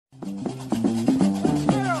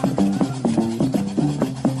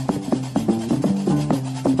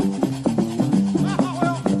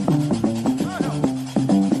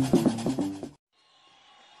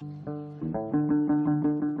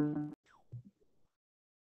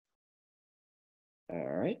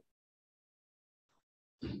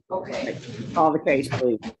Okay. Call the case,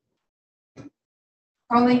 please.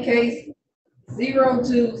 Calling case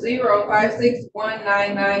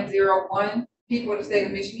 02056199901. People of the state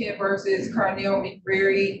of Michigan versus Cornell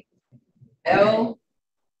McCreary L.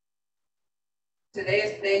 Today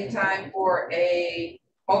is the day and time for a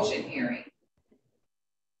motion hearing.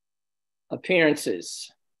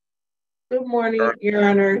 Appearances. Good morning, Your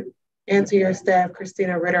Honor, and to your staff,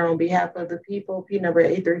 Christina Ritter on behalf of the people, P number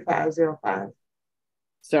 83505.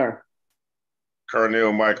 Sir.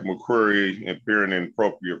 Cornell Michael McCreary, appearing in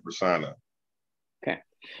appropriate persona. Okay.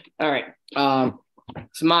 All right.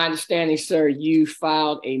 It's my understanding, sir, you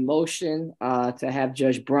filed a motion to have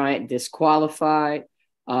Judge Bryant disqualified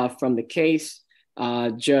from the case.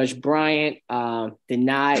 Judge Bryant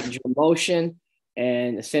denied your motion,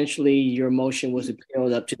 and essentially your motion was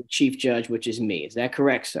appealed up to the chief judge, which is me. Is that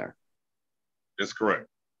correct, sir? That's correct.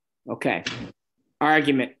 Okay.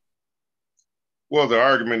 Argument. Well, the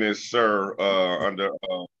argument is, sir, under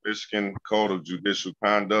Michigan Code of Judicial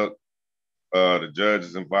Conduct, the judge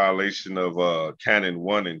is in violation of Canon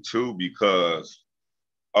 1 and 2 because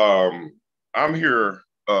I'm here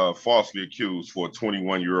falsely accused for a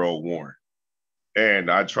 21-year-old Warren.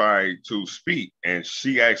 And I tried to speak, and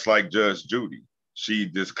she acts like Judge Judy. She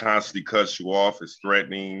just constantly cuts you off, is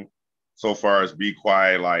threatening, so far as be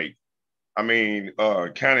quiet, like, I mean,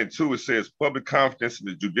 Canon 2, it says public confidence in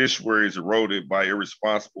the judiciary is eroded by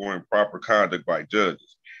irresponsible and improper conduct by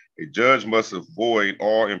judges. A judge must avoid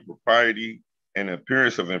all impropriety and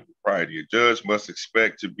appearance of impropriety. A judge must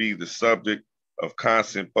expect to be the subject of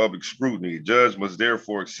constant public scrutiny. A judge must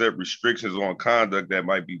therefore accept restrictions on conduct that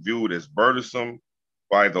might be viewed as burdensome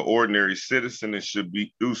by the ordinary citizen and should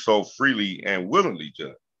do so freely and willingly,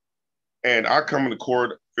 Judge. And I come into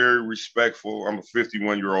court very respectful. I'm a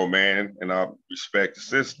 51-year-old man and I respect the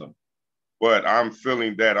system. But I'm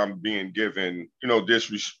feeling that I'm being given,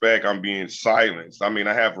 disrespect. I'm being silenced. I mean,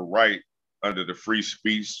 I have a right under the free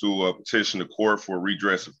speech to petition the court for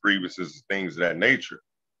redress of grievances and things of that nature.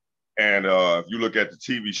 And if you look at the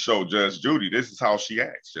TV show Judge Judy, this is how she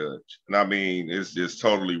acts, Judge. And I mean, it's just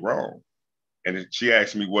totally wrong. And she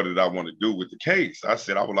asked me, what did I want to do with the case? I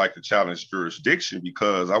said, I would like to challenge jurisdiction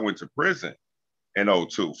because I went to prison in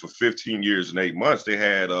 2002 for 15 years and 8 months. They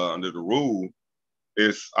had under the rule,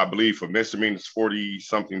 it's, I believe, for misdemeanors,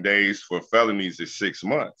 40-something days, for felonies, it's 6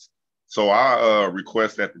 months. So I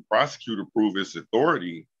request that the prosecutor prove its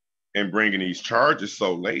authority in bringing these charges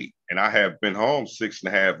so late. And I have been home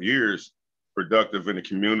 6.5 years, productive in the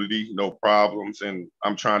community, no problems. And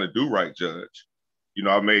I'm trying to do right, Judge.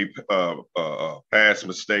 I made past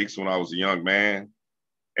mistakes when I was a young man,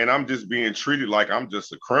 and I'm just being treated like I'm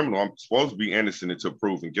just a criminal. I'm supposed to be innocent until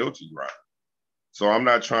proven guilty, right? So I'm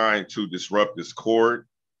not trying to disrupt this court.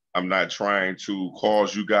 I'm not trying to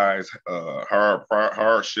cause you guys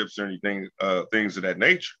hardships or anything, things of that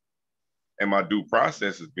nature. And my due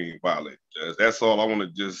process is being violated, Judge. That's all. I want to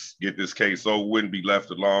just get this case so it wouldn't be left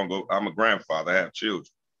alone. I'm a grandfather. I have children.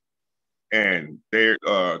 And their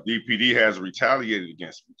DPD has retaliated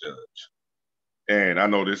against me, Judge. And I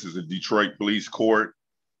know this is a Detroit police court,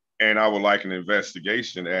 and I would like an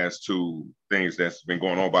investigation as to things that's been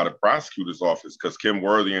going on by the prosecutor's office, because Kim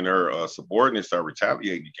Worthy and her subordinates are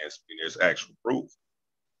retaliating against me. There's actual proof.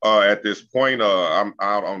 At this point, I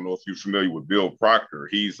don't know if you're familiar with Bill Proctor.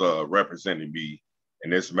 He's representing me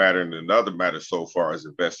in this matter and another matter so far as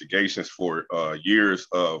investigations for years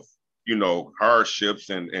of, hardships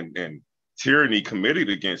and tyranny committed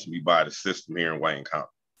against me by the system here in Wayne County.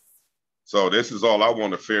 So this is all I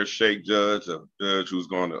want, a fair shake judge, a judge who's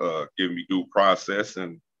going to give me due process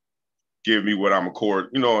and give me what I'm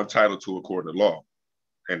entitled to according to law.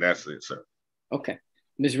 And that's it, sir. Okay.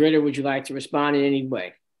 Ms. Ritter, would you like to respond in any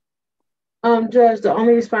way? Judge, the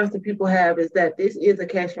only response that people have is that this is a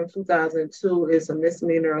case from 2002. It's a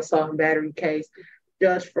misdemeanor assault and battery case.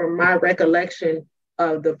 Judge, from my recollection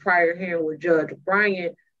of the prior hearing with Judge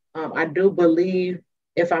Bryant, I do believe,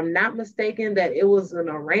 if I'm not mistaken, that it was an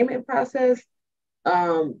arraignment process.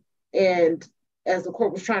 And as the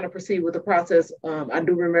court was trying to proceed with the process, I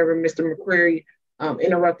do remember Mr. McCreary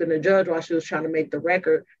interrupting the judge while she was trying to make the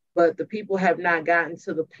record. But the people have not gotten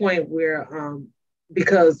to the point where,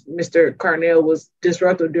 because Mr. Cornell was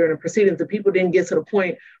disruptive during the proceedings, the people didn't get to the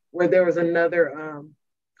point where there was another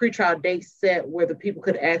pretrial date set where the people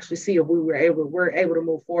could actually see if we're able to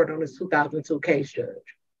move forward on this 2002 case, Judge.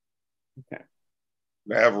 Okay.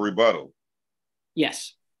 May I have a rebuttal?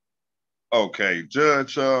 Yes. Okay,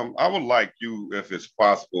 Judge, I would like you, if it's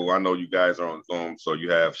possible, I know you guys are on Zoom, so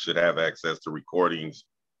you should have access to recordings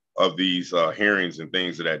of these hearings and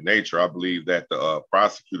things of that nature. I believe that the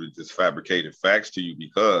prosecutor just fabricated facts to you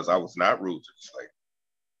because I was not rude to this lady.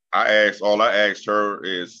 all I asked her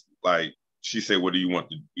is like, she said, what do you want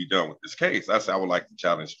to be done with this case? I said, I would like to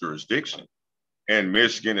challenge jurisdiction. And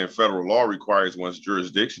Michigan and federal law requires once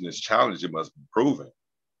jurisdiction is challenged, it must be proven.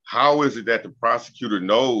 How is it that the prosecutor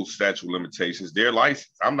knows statute of limitations? They're licensed.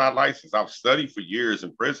 I'm not licensed. I've studied for years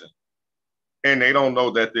in prison. And they don't know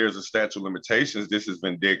that there's a statute of limitations. This is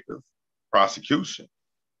vindictive prosecution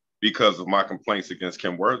because of my complaints against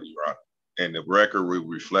Kim Worthy, Your Honor. And the record will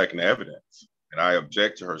reflect the evidence. And I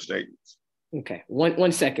object to her statements. Okay,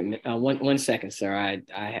 one second, one second, sir.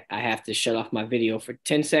 I have to shut off my video for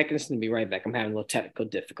 10 seconds and be right back. I'm having a little technical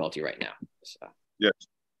difficulty right now. So. Yes.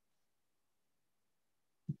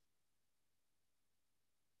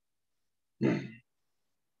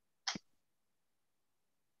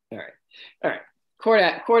 All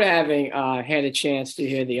right. Court having had a chance to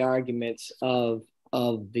hear the arguments of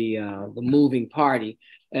the moving party,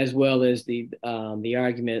 as well as the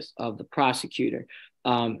arguments of the prosecutor.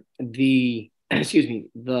 The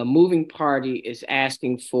moving party is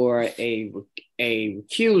asking for a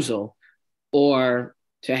recusal or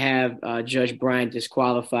to have Judge Bryant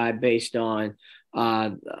disqualified based on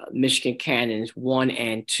Michigan Canons 1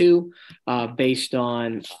 and 2, based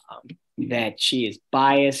on that she is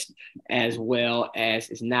biased, as well as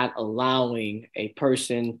is not allowing a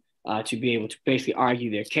person to be able to basically argue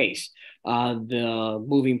their case. The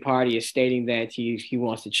moving party is stating that he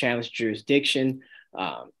wants to challenge jurisdiction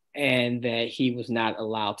and that he was not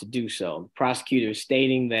allowed to do so. The prosecutor is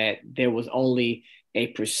stating that there was only a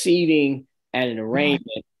proceeding at an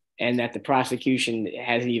arraignment and that the prosecution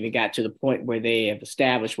hasn't even got to the point where they have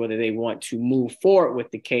established whether they want to move forward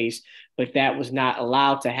with the case, but that was not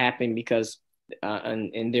allowed to happen because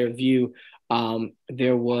in their view,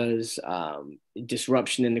 there was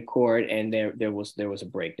disruption in the court and there was a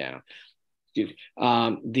breakdown.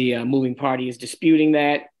 The moving party is disputing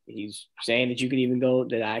that. He's saying that you could even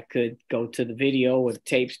that I could go to the video or the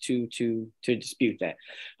tapes to dispute that.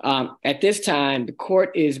 At this time, the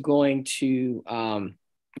court is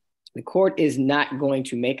not going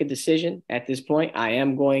to make a decision at this point. I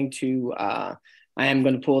am going to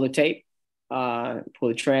pull the tape, pull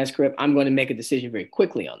the transcript. I'm going to make a decision very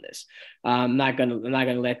quickly on this. I'm not going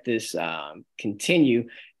to let this continue.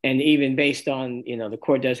 And even based on, the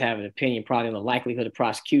court does have an opinion probably on the likelihood of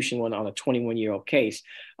prosecution on a 21-year-old case.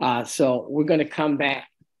 So we're going to come back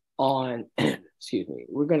on,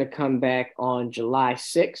 we're going to come back on July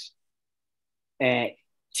 6th at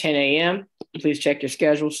 10 a.m. Please check your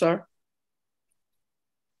schedule, sir.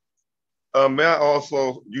 May I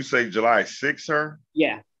also, you say July 6th, sir?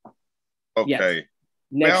 Yeah. Okay. Yes.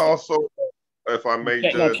 May I also, if I may,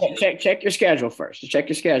 check your schedule first. Check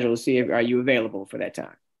your schedule to see are you available for that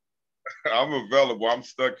time. I'm available. I'm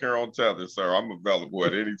stuck here on tether, sir. I'm available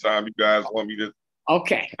at any time you guys want me to.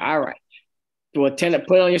 Okay. All right. Well, put it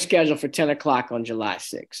on your schedule for 10 o'clock on July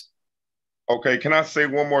 6th. Okay. Can I say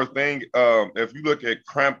one more thing? If you look at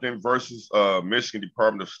Crampton versus Michigan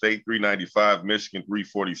Department of State 395, Michigan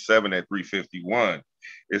 347 at 351,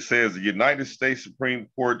 it says the United States Supreme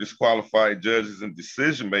Court disqualified judges and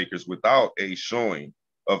decision makers without a showing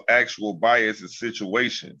of actual bias in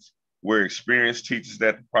situations where experience teaches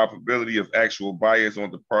that the probability of actual bias on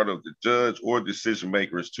the part of the judge or decision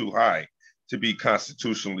maker is too high to be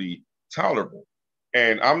constitutionally tolerable.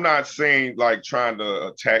 And I'm not saying like trying to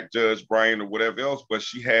attack Judge Bryant or whatever else, but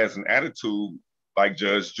she has an attitude like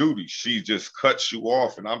Judge Judy. She just cuts you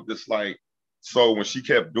off. And I'm just like, so when she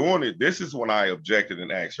kept doing it, this is when I objected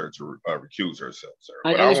and asked her to recuse herself, sir.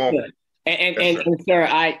 But I won't. And sir,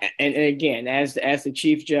 and again, as the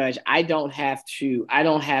chief judge, I don't have to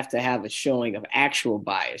have a showing of actual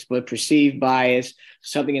bias, but perceived bias,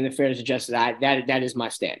 something in the fairness of justice. That is my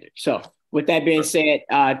standard. So with that being said,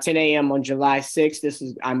 10 a.m. on July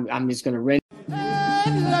 6th, I'm just going to render.